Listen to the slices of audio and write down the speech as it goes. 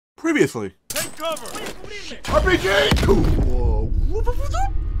Previously. Take cover! RPG! Whoa.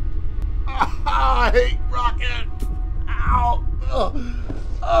 I hate rockets! Ow!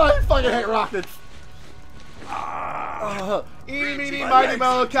 I fucking hate rockets! Eeny, meeny, mighty,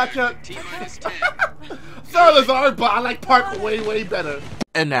 mo, catch up! Salazar, but I like Park way better.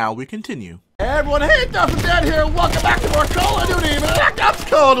 And now we continue. Hey everyone, hey, Dustin Dead here, welcome back to more Call of Duty, Black Ops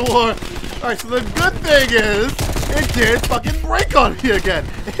Cold War! Alright, so the good thing is, it didn't fucking break on me again.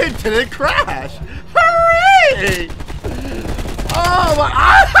 It didn't crash. Hooray! Oh my,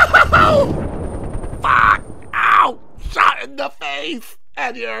 ow! Fuck! Ow! Shot in the face!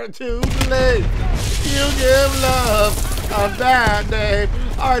 And you're too late. You give love a bad name.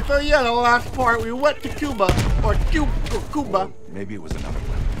 Alright, so yeah, the last part, we went to Cuba, or Cuba. Maybe it was another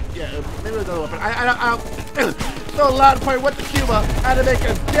weapon. Yeah, maybe it was another weapon. I don't. So the last part, we went to Cuba, had to make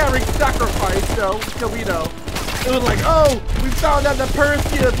a daring sacrifice, so we know. It was like, oh, we found out that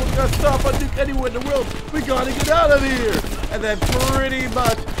perseus was gonna stop a nuke anywhere in the world. We gotta get out of here. And then pretty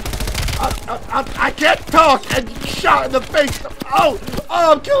much, I can't talk and shot in the face. Oh,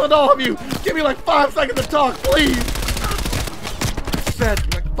 I'm killing all of you. Give me like 5 seconds to talk, please. I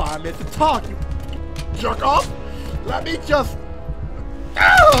said like 5 minutes to talk, you jerk off. Let me just.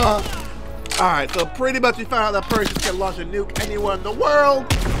 Alright, so pretty much we found out that perseus can launch a nuke anywhere in the world.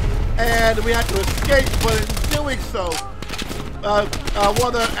 And we had to escape, but in doing so, one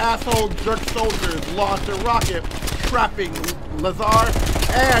of the asshole jerk soldiers launched a rocket, trapping Lazar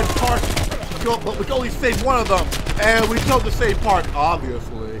and Park, but we could only save one of them, and we chose to save Park,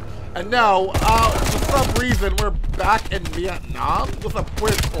 obviously. And now, for some reason, we're back in Vietnam with a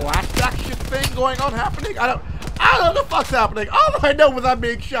weird flashback shit thing going on happening. I don't know what the fuck's happening. All I know is I'm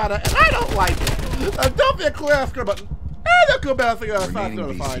being shot at, and I don't like it. Don't be a clear button. And they'll go back to fast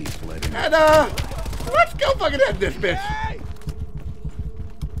notified. And let's go fucking end this bitch.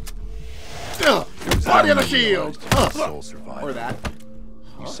 Body on the shield. Or that.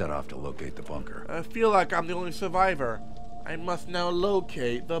 You set off to locate the bunker. I feel like I'm the only survivor. I must now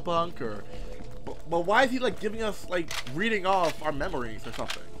locate the bunker. But why is he like giving us like reading off our memories or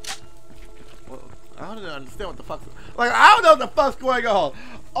something? Well, I don't understand what the fuck's like. I don't know what the fuck's going on.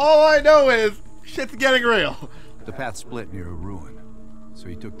 All I know is shit's getting real. The path split near a ruin, so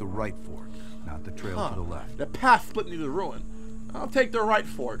he took the right fork, not the trail to the left. The path split near the ruin. I'll take the right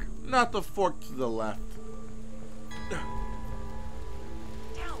fork, not the fork to the left. Down!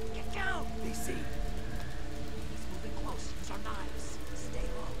 Get down! They see. He's moving close. Use our knives. Stay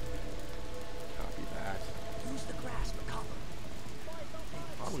low. Copy that. Use the grass for cover.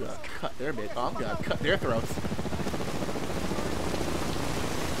 I'm gonna cut their bit. I'm gonna cut their throats.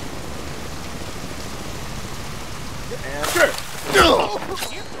 And sure.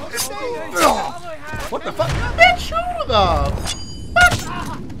 What the fuck? Bitch, who the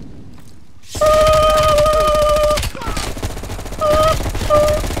fuck?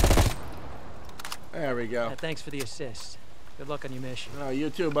 There we go. Thanks for the assist. Good luck on your mission. Oh, you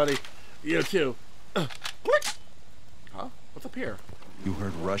too, buddy. You too. Click. Huh? What's up here? You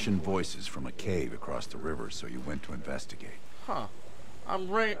heard Russian voices from a cave across the river, so you went to investigate. Huh. I'm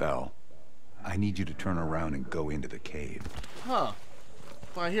right. Bell, I need you to turn around and go into the cave. Huh.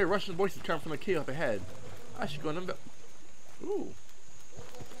 If I hear Russian voices come from the cave up ahead, I should go and Ooh.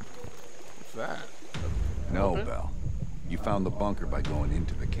 What's that? No, Bell. You found the bunker by going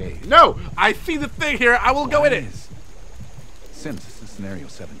into the cave. No! I see the thing here. I will go in it. Sims, this is scenario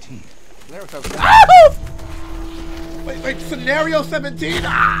 17. Scenario 17. Ah! Wait, scenario 17?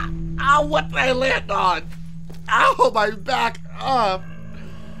 Ah! Ow, what did I land on? Ow, my back. A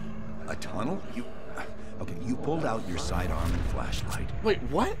tunnel? Okay, you pulled out your sidearm and flashlight. Wait,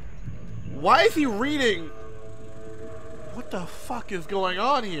 what? Why is he reading? What the fuck is going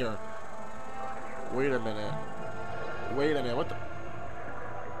on here? Wait a minute. What the?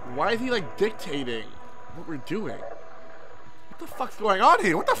 Why is he like dictating what we're doing? What the fuck's going on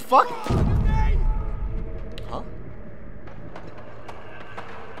here? What the fuck? Huh?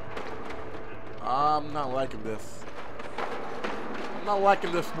 I'm not liking this. I'm not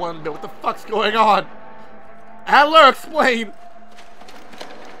liking this one bit. What the fuck's going on? Adler, explain!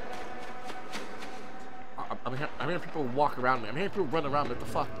 I'm hearing people walk around me. I'm hearing people run around me. What the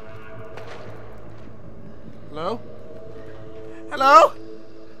fuck? Hello? Hello?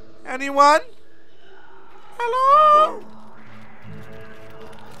 Anyone? Hello?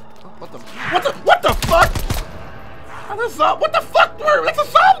 What the fuck? What the fuck? That's a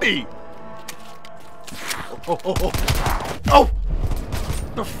zombie! Oh!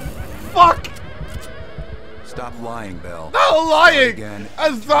 The fuck? Stop lying, Bell. No lying! Again.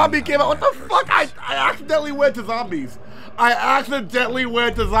 A zombie came out. What the fuck? I accidentally went to zombies. I accidentally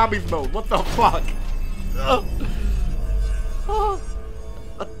went to zombies mode. What the fuck?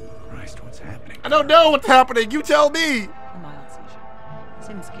 Christ, what's happening? I don't know what's happening. You tell me. A mild seizure.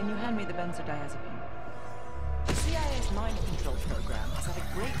 Sims, can you hand me the benzodiazepine? The CIA's mind control program has had a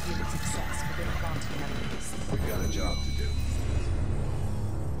great deal of success within advanced analysis. We got a job to do.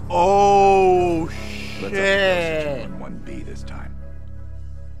 Oh, Let's up the shit. dosage on 1B this time.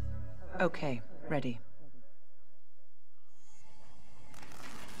 Okay, ready.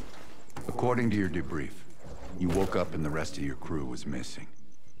 According to your debrief, you woke up and the rest of your crew was missing.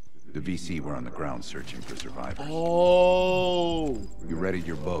 The VC were on the ground searching for survivors. Oh. You readied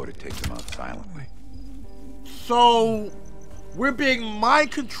your bow to take them out silently. So, we're being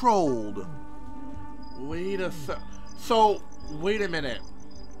mind controlled. Wait a sec. So, wait a minute.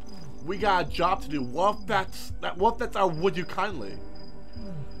 We got a job to do. What if that's our would you kindly?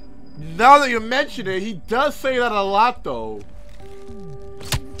 Now that you mention it, he does say that a lot though.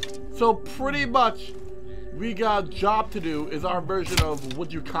 So pretty much, we got a job to do is our version of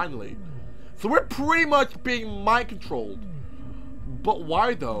would you kindly. So we're pretty much being mind controlled. But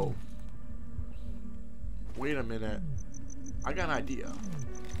why though? Wait a minute. I got an idea.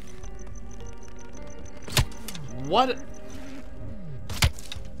 What? Wait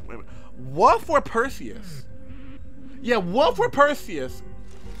a minute. What for Perseus? Yeah, what for Perseus?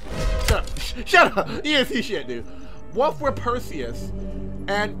 Shut up. Shut up. You didn't see shit, dude. What for Perseus?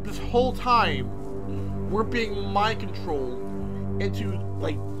 And this whole time, we're being mind controlled into,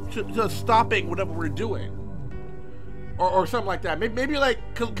 like, to stopping whatever we're doing. Or something like that. Maybe like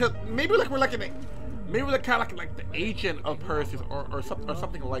we're like maybe we're kind of like the agent of Perseus or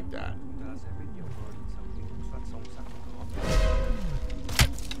something like that.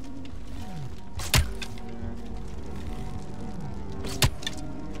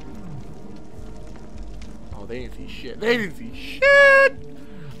 Oh, they didn't see shit. They didn't see shit.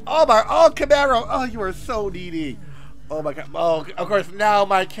 Oh my, oh Camaro, oh you are so needy. Oh my god. Oh, of course now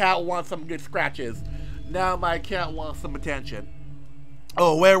my cat wants some good scratches. Now my cat wants some attention.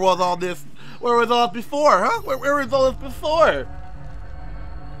 Oh, where was all this? Where was all this before, huh? Where was all this before?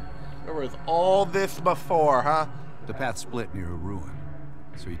 Where was all this before, huh? The path split near a ruin,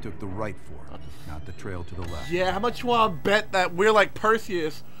 so you took the right fork, not the trail to the left. Yeah, how much you want to bet that we're like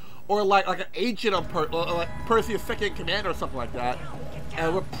Perseus, or like an agent of like Perseus' second command or something like that,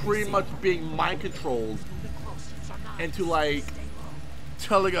 and we're pretty much being mind controlled into like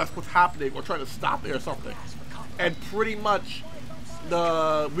telling us what's happening or trying to stop it or something. And pretty much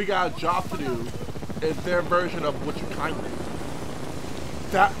we got a job to do is their version of what you kind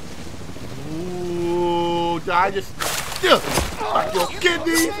of that. Ooh, did I just fuck your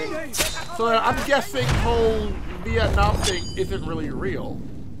kidneys? So I'm guessing whole Vietnam thing isn't really real.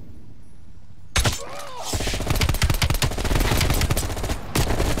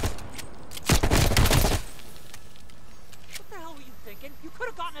 You could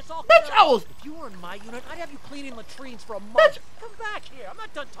have gotten us all Bitch, killed. I was. If you were in my unit, I'd have you cleaning latrines for a month. Bitch. Come back here. I'm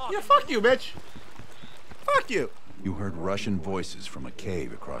not done talking. Yeah, fuck you, bitch. Fuck you. You heard Russian voices from a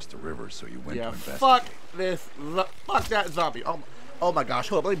cave across the river, so you went to Yeah, investigate. fuck this. Fuck that zombie. Oh my gosh.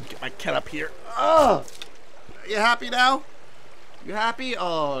 Hold on. Let me get my cat up here. Oh. You happy now? You happy?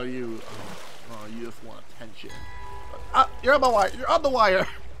 Oh, you just want attention. You're on my wire. You're on the wire.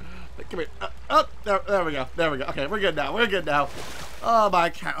 Come here. There we go. There we go. Okay, we're good now. We're good now. Oh my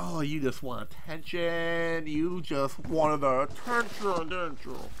cat. Oh, you just want attention. You just wanted the attention, didn't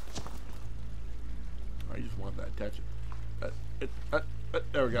you? I just want that attention.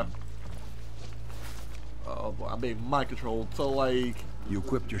 There we go. Oh boy, I'm being mind controlled. So like, You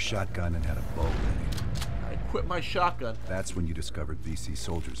equipped your shotgun and had a bow ready. I quit my shotgun. That's when you discovered VC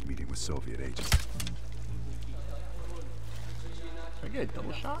soldiers meeting with Soviet agents. Can I get a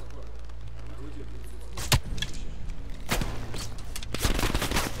double shot?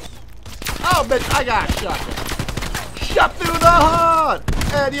 Oh, bitch, I got a shotgun. Shot through the heart,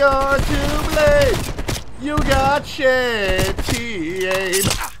 and you're too late. You got shitty aim.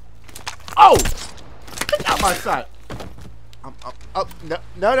 Oh! Get out my sight.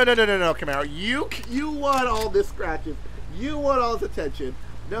 No, Camaro. You want all this scratches. You want all this attention.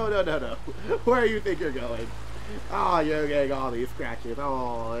 No. Where do you think you're going? Oh, you're getting all these scratches.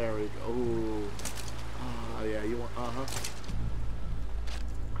 Oh, there we go. Ooh. Oh, yeah, you want, Oh,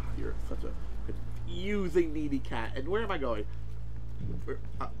 you're such a confusing, needy cat. And where am I going?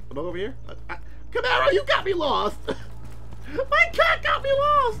 Am I over here? Camaro, you got me lost! My cat got me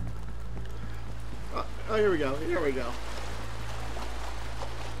lost! Oh, here we go. Here we go.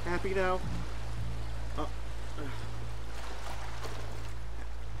 Happy now?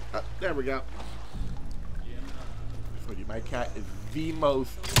 There we go. with you. My cat is the most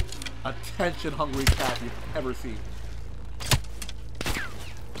attention-hungry cat you've ever seen. I'm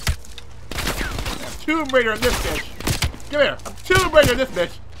Tomb Raider in this bitch. Come here. I'm Tomb Raider in this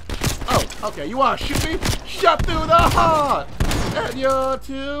bitch. Oh, okay. You wanna shoot me? Shot through the heart, and you're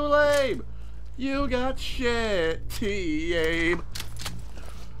too lame. You got shitty aim.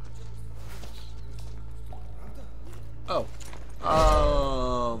 Oh.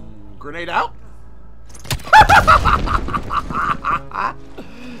 Grenade out?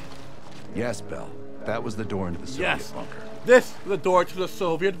 Yes, Bell. That was the door into the Soviet bunker. This is the door to the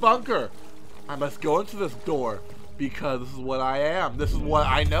Soviet bunker. I must go into this door because this is what I am. This is what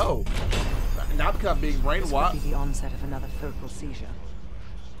I know. Now because I'm being brainwashed. This could be the onset of another focal seizure.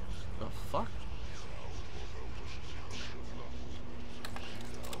 The fuck?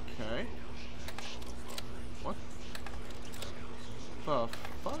 Okay. What? The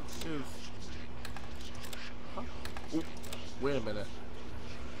fuck is... Huh? Ooh, wait a minute.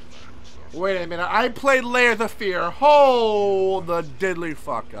 Wait a minute. I played Layers of Fear. Hold the diddly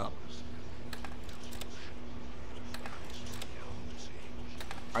fuck up.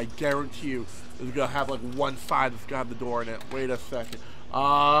 I guarantee you it's gonna have like one side that's gonna have the door in it. Wait a second.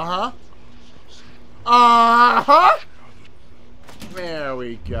 Uh-huh. Uh-huh. There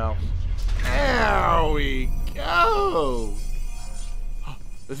we go. There we go.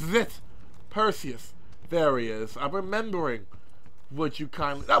 This is it. Perseus. There he is. I'm remembering. Would you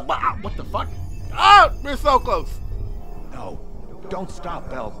kindly... Oh, what the fuck? Oh, we're so close. No. Don't stop,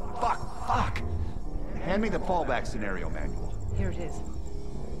 Bell. Fuck. Hand me the fallback scenario manual. Here it is.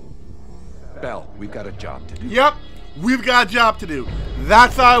 Bell, we've got a job to do. Yep. We've got a job to do.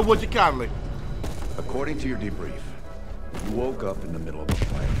 That's how would you kindly. According to your debrief, you woke up in the middle of a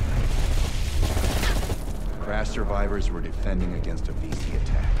fire. Crash survivors were defending against a VC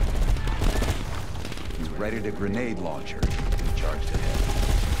attack. You readied a grenade launcher and charged ahead.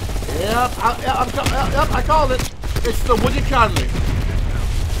 Yep, I called it. It's the would you kindly.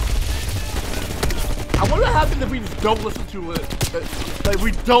 I wonder what happens if we just don't listen to it. Like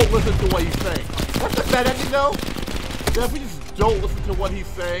we don't listen to what he's saying. What's the bad ending though? That if we just don't listen to what he's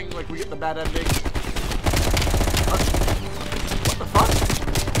saying, like we get the bad ending. What the fuck?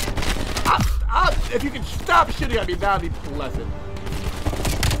 If you can stop shitting at me, that'd be pleasant.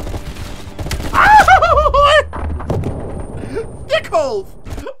 Dickholes!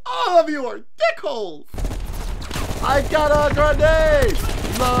 All of you are dickholes! I got a grenade!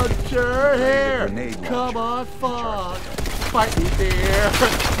 Launcher here! Come on, fuck! Fight me there!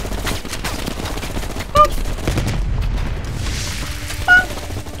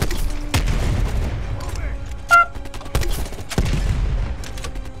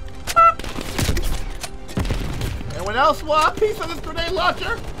 Anyone else want a piece of this grenade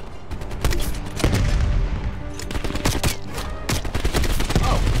launcher?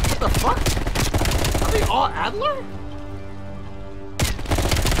 Oh, what the fuck? Are they all Adler?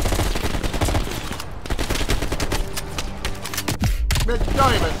 Bitch,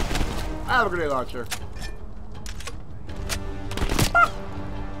 don't even. I have a grenade launcher.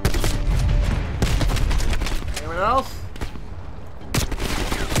 Anyone else?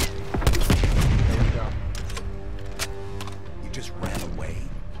 There we go. You just ran away.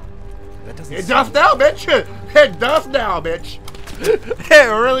 That doesn't. It does now, bitch. It does now, bitch. It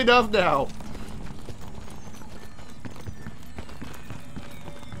really does now.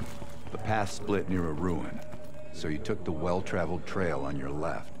 The path split near a ruin, so you took the well-traveled trail on your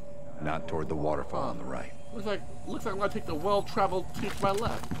left, not toward the waterfall on the right. Looks like I'm gonna take the well-traveled to my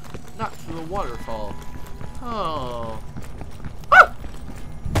left, not to the waterfall. Oh. Ah!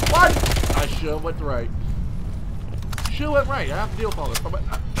 What? I should've went right. Should've went right. I have to deal with all this.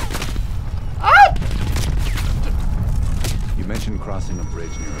 Ah! You mentioned crossing a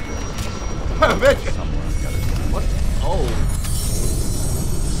bridge near a river. Bitch. Somewhere on the other side. What? Oh.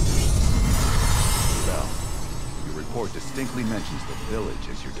 Bell, your report distinctly mentions the village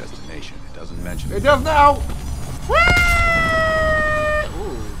as your destination. It doesn't mention... It does now.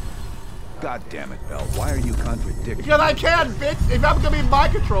 Ooh. God damn it, Bell. Why are you contradicting? Because I can, bitch. If I'm gonna be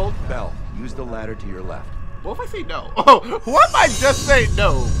mind controlled. Bell, use the ladder to your left. What if I say no? Oh, what if I just say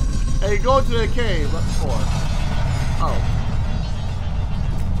no? Hey, go to the cave. What for? Oh.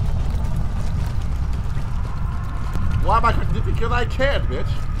 Why am I contradicting? Because I can,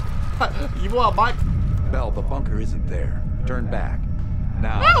 bitch. You want my... Bell, the bunker isn't there. Turn back.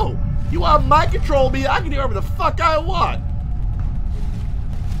 Now. No! You want to mind control me? I can do whatever the fuck I want.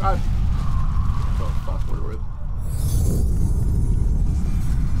 What the fuck were we?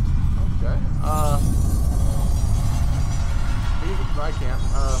 Okay. Music, I can't.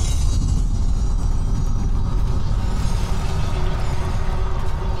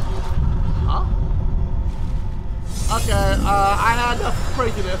 Okay, I had enough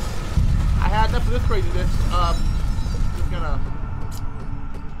craziness. I had enough of this craziness. Just gonna...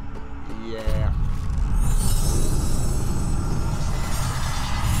 Yeah.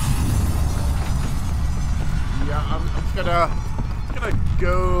 Yeah, I'm just gonna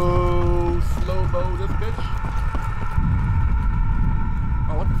go slow-mo this bitch.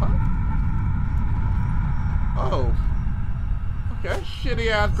 Oh, what the fuck? Oh. Okay,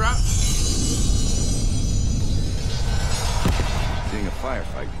 shitty ass crap. Seeing a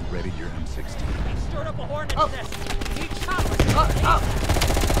firefight, you readied your M16. Stirred up a hornet's Oh. nest. Need choppers.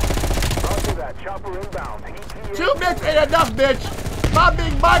 Roger that. Chopper inbound. ETA. 2 minutes ain't enough, bitch. My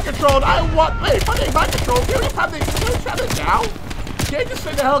being mind controlled, I want. Wait, if I'm being mind controlled, can we have it now? Can't you just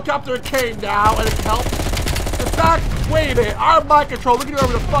say the helicopter came now and it helped? In fact, wait a minute, our mind control, we can do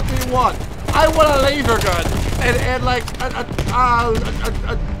whatever the fuck we want. I want a laser gun and like a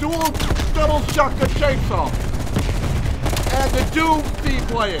dual double shotgun chainsaw. And the Doom theme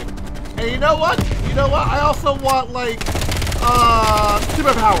playing. And you know what? You know what? I also want like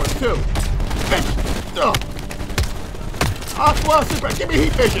superpowers too. Bitch. Ugh. I also want super. Give me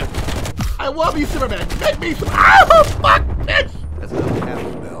heat vision. I want to be Superman. Make me some. Oh fuck, bitch. That's not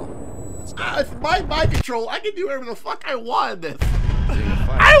happening, Bell. It's my mind control. I can do whatever the fuck I want in this. Seeing a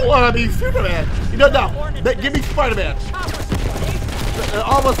firefight. I want to be Superman. You know, no. Give me Spider-Man.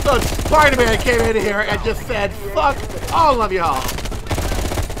 All of a sudden, Spider-Man came in here and just said, fuck all of y'all.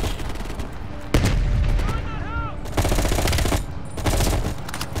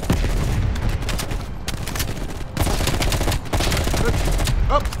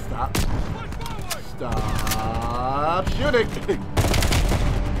 Oh, stop. Stop shooting.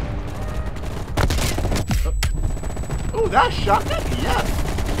 Oh, that shotgun? Yes.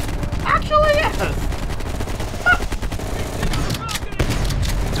 Actually, yes.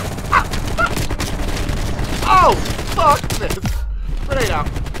 Oh, fuck this. Grenade out.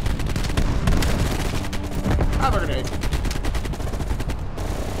 Have a grenade.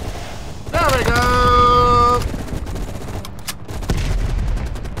 There we go.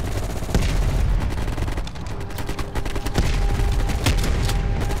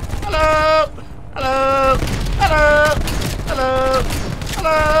 Hello. Hello. Hello. Hello.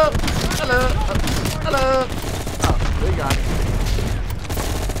 Hello. Hello. Hello. Oh, we got it.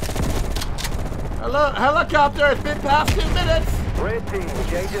 Hello, helicopter, it's been past 2 minutes. Red team,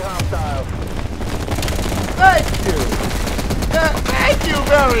 engage your hostiles. Thank you. Thank you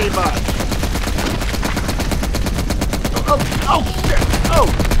very much. Oh, shit. Oh,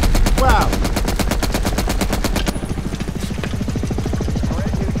 wow.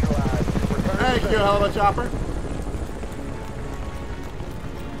 Red neutralized. Return Thank you, hell of a chopper.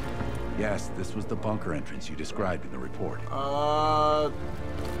 Yes, this was the bunker entrance you described in the report.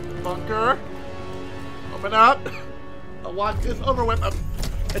 Bunker. Open up. I want this over with.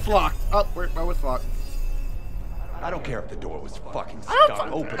 It's locked. Oh, it's locked. I don't care if the door was fucking I don't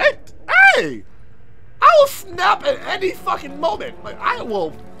stuck open. Hey! I will snap at any fucking moment. Like, I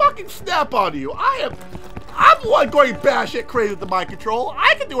will fucking snap on you. I'm the one going batshit crazy with the mind control.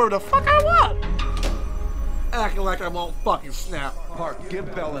 I can do whatever the fuck I want. Acting like I won't fucking snap. Park,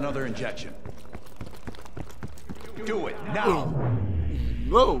 give Bell another injection. Do it now.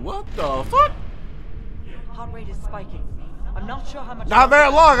 Whoa, what the fuck? Heart rate is spiking. I'm not sure how much. Not very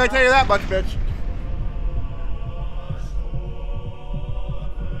long, I tell you that much, bitch.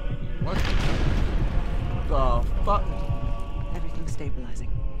 What the fuck? Everything's stabilizing.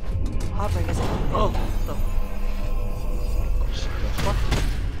 Heart rate is. Oh, the fuck?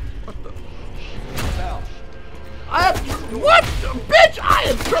 What the? Bell. I am. What? Bitch, I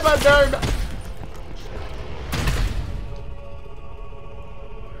am tremendous.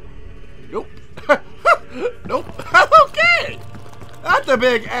 Nope. Nope. Okay. That's a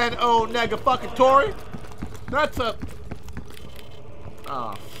big N-O nega fucking Tory. That's a.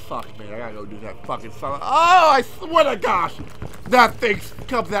 Oh, fuck me. I gotta go do that fucking song. Oh, I swear to gosh. That thing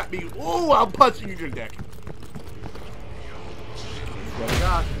comes at me. Ooh, I'm punching you in your neck. I swear to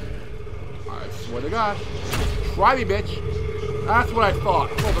gosh. I swear to gosh. Try me, bitch. That's what I thought.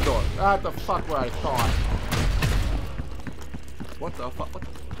 Close the door. That's the fuck what I thought. What the fuck? What the?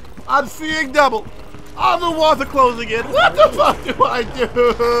 I'm seeing double. All the walls are closing in. What the fuck do I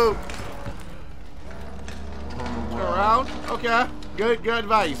do? Turn around. Okay. Good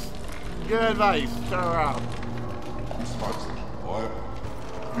advice. Good advice. Turn around.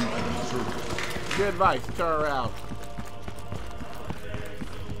 Good advice. Turn around.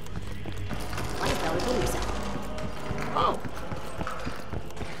 Oh.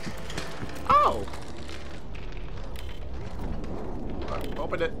 Oh.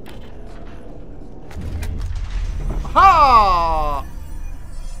 Open it. Ha!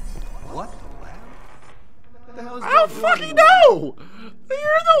 What the hell is I don't that fucking doing? know!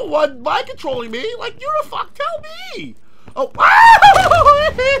 You're the one mind controlling me! Like, you the fuck tell me! Oh,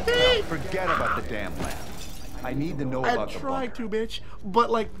 Forget about the damn lab. I need to know I about the tried bunker. to, bitch, but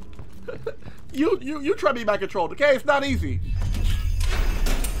like, you try to be mind controlled, okay? It's not easy.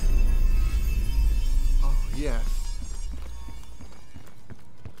 Oh, yes.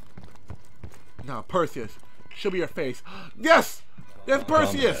 Now, Perseus. Show me your face. Yes! Yes,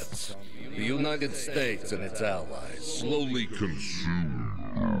 Perseus! Comrades, the United States and its allies slowly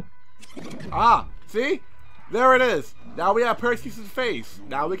consume. Ah, see? There it is. Now we have Perseus' face.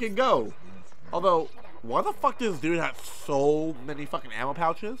 Now we can go. Although, why the fuck does this dude have so many fucking ammo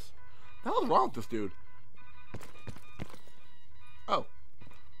pouches? What the hell's wrong with this dude? Oh.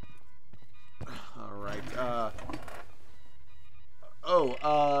 Alright,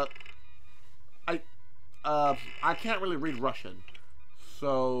 I can't really read Russian.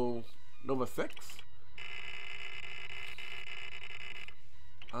 So, Nova 6?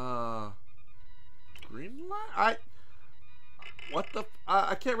 Green light? What the,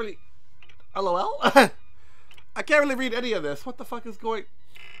 I can't really, LOL? I can't really read any of this. What the fuck is going,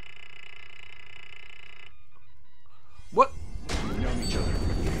 what? We've known each other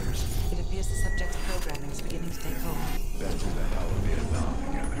for years. It appears the subject's programming is beginning to take hold. Been through the hell of Vietnam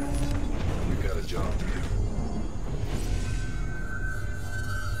together. We've got a job to do.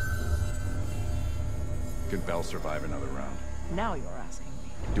 Can Bell survive another round? Now you're asking me.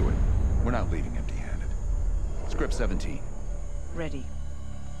 Do it. We're not leaving empty-handed. Script 17. Ready.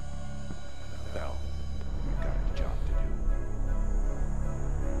 Bell, we've got a job to do.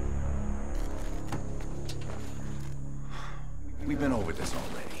 We've been over this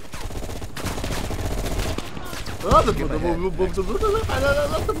already.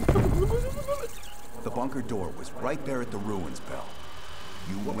 The bunker door was right there at the ruins, Bell.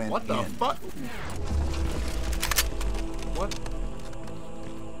 You went What the in. fuck? What?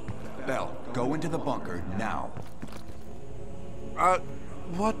 Bell, go into the bunker now.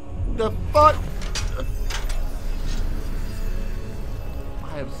 What the fuck?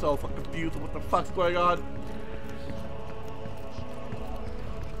 I am so fucking confused with what the fuck's going on.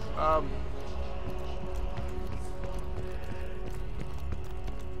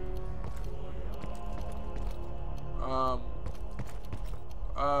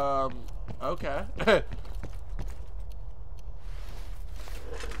 Okay.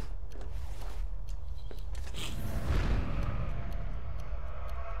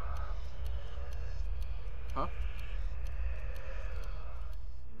 Huh?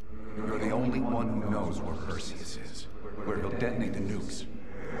 You're the only one who knows where Perseus is, where he'll detonate the nukes.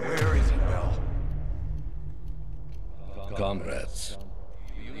 Where is he, Bell? Comrades,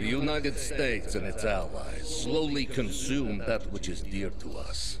 the United States and its allies slowly consume that which is dear to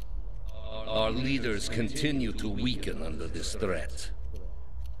us. Our leaders continue to weaken under this threat.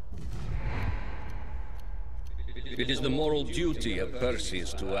 It is the moral duty of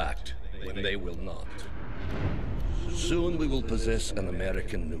Perseus to act when they will not. Soon we will possess an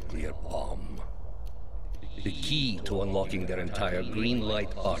American nuclear bomb. The key to unlocking their entire green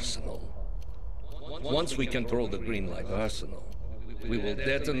light arsenal. Once we control the green light arsenal, we will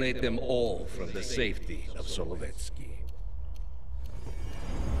detonate them all from the safety of Solovetsky.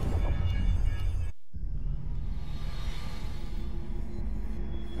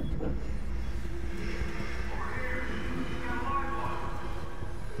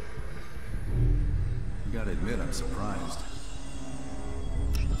 You gotta admit, I'm surprised.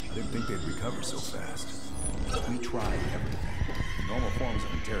 I didn't think they'd recover so fast. We tried everything. Normal forms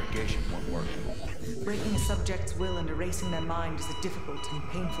of interrogation weren't working. Breaking a subject's will and erasing their mind is a difficult and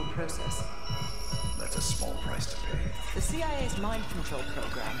painful process. That's a small price to pay. The CIA's mind control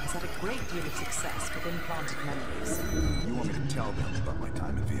program has had a great deal of success with implanted memories. You want me to tell them about my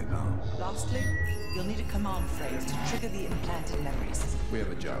time in Vietnam? Lastly, you'll need a command phrase to trigger the implanted memories. We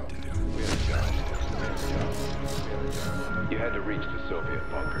have a job to do. We have a job to do. We have a job to do. We have a job. You had to reach the Soviet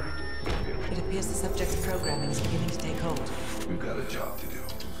bunker. It appears the subject's programming is beginning to take hold. We've got a job to do.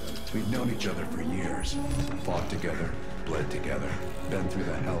 We've known each other for years. Fought together, bled together, been through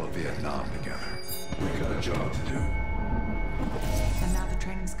the hell of Vietnam together. We've got a job to do. And now the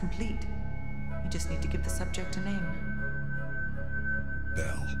training's complete. You just need to give the subject a name.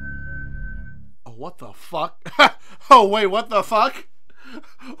 Bell. Oh, what the fuck? Oh, wait, what the fuck?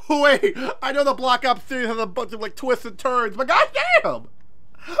 Wait, I know the block upstairs has a bunch of, like, twists and turns, but goddamn!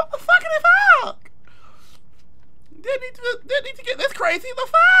 Fucking fuck! Didn't need to get this crazy, the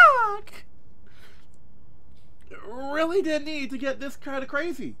fuck! Really didn't need to get this kind of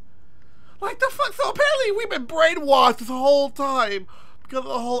crazy. Like the fuck? So apparently we've been brainwashed this whole time because of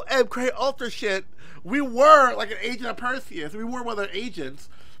the whole MK Ultra shit. We were like an agent of Perseus. We were one of their agents.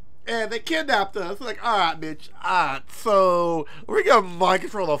 And they kidnapped us. Like, alright, bitch. Alright, so we're gonna mind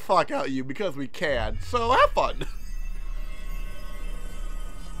control the fuck out of you because we can. So have fun.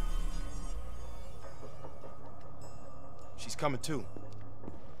 She's coming too.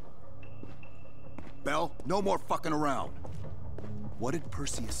 Bell, no more fucking around. What did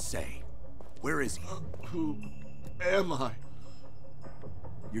Perseus say? Where is he? Who am I?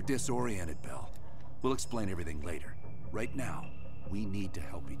 You're disoriented, Bell. We'll explain everything later. Right now, we need to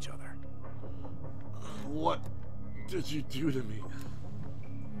help each other. What did you do to me?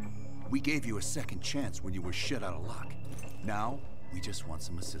 We gave you a second chance when you were shit out of luck. Now, we just want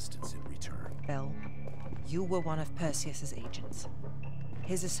some assistance in return. Bell, you were one of Perseus's agents.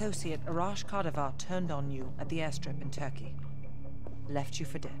 His associate, Arash Kardavar, turned on you at the airstrip in Turkey. Left you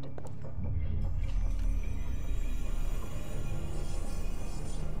for dead.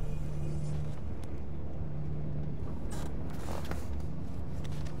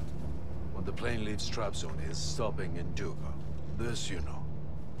 When the plane leaves Trap Zone, it's stopping in Duga. This you know.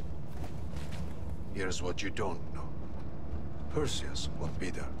 Here's what you don't know. Perseus won't be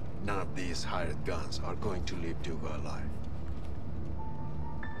there. None of these hired guns are going to leave Duga alive.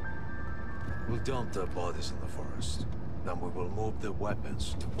 We'll dump their bodies in the forest. Then we will move the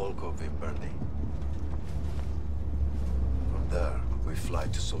weapons to Volkov in Berlin. From there, we fly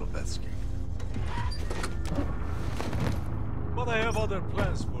to Solovetsky. But I have other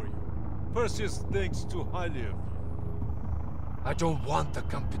plans for you. Perseus thinks too highly of you. I don't want the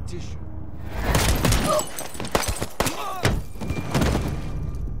competition.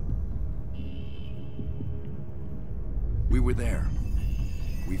 We were there.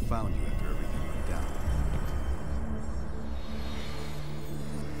 We found you after everything went down.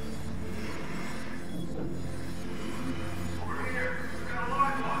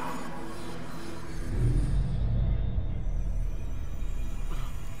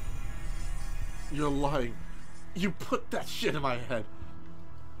 You're lying. You put that shit in my head.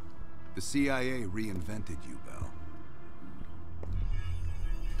 The CIA reinvented you, Bell.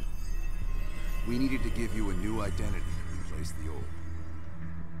 We needed to give you a new identity to replace the old.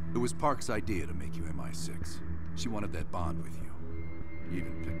 It was Park's idea to make you MI6. She wanted that bond with you. You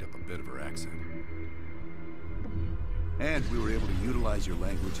even picked up a bit of her accent. And we were able to utilize your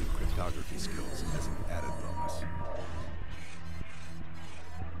language and cryptography skills as an added bonus.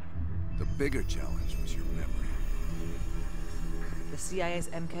 The bigger challenge was your memory. The CIA's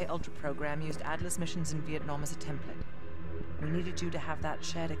MK Ultra program used Atlas missions in Vietnam as a template. We needed you to have that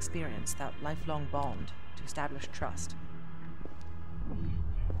shared experience, that lifelong bond, to establish trust.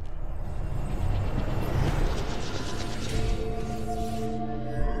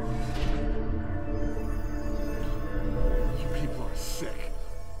 You people are sick.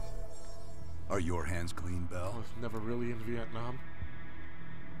 Are your hands clean, I Bell? was never really in Vietnam.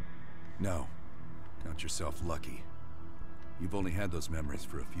 No. Count yourself lucky. You've only had those memories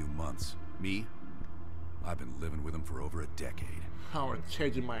for a few months. Me? I've been living with them for over a decade. How would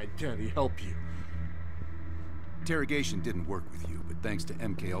changing my identity help you? Interrogation didn't work with you, but thanks to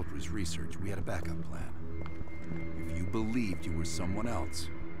MK Ultra's research, we had a backup plan. If you believed you were someone else,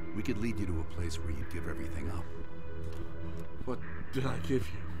 we could lead you to a place where you'd give everything up. What did I give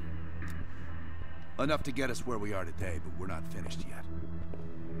you? Enough to get us where we are today, but we're not finished yet.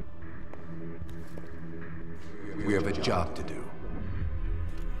 We have a job to do.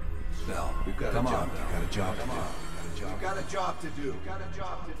 Bell, come on, you got a job to do. You got a job to do. Got a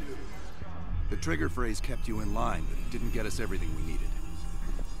job to do. The trigger phrase kept you in line, but it didn't get us everything we needed.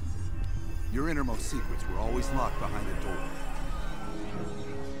 Your innermost secrets were always locked behind a door.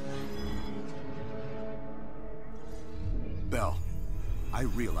 Bell, I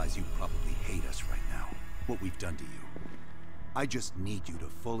realize you probably hate us right now, what we've done to you. I just need you to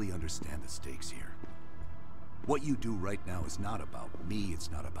fully understand the stakes here. What you do right now is not about me,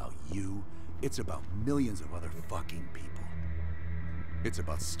 it's not about you, it's about millions of other fucking people. It's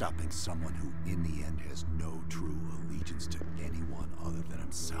about stopping someone who, in the end, has no true allegiance to anyone other than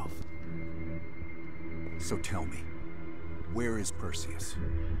himself. So tell me, where is Perseus?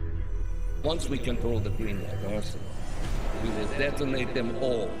 Once we control the Greenlight Arsenal, we will detonate them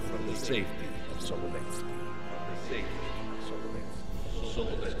all from the safety of Solovetsky.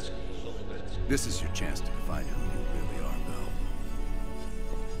 This is your chance to define who you really are, Bell.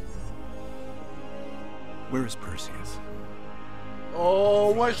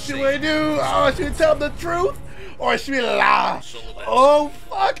 Oh, what should we do? Oh, should we tell him the truth? Or should we lie? Oh,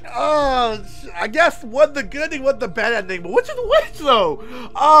 fuck. Oh, I guess what the good ending, what the bad ending. But which is which, though?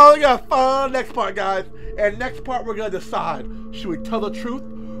 Oh, we got fun next part, guys. And next part, we're going to decide. Should we tell the truth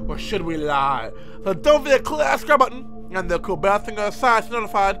or should we lie? So don't forget to click that subscribe button and the cool bell thing on the side to be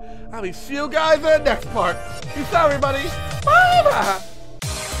notified. I will see you guys in the next part. Peace out, everybody. Bye-bye.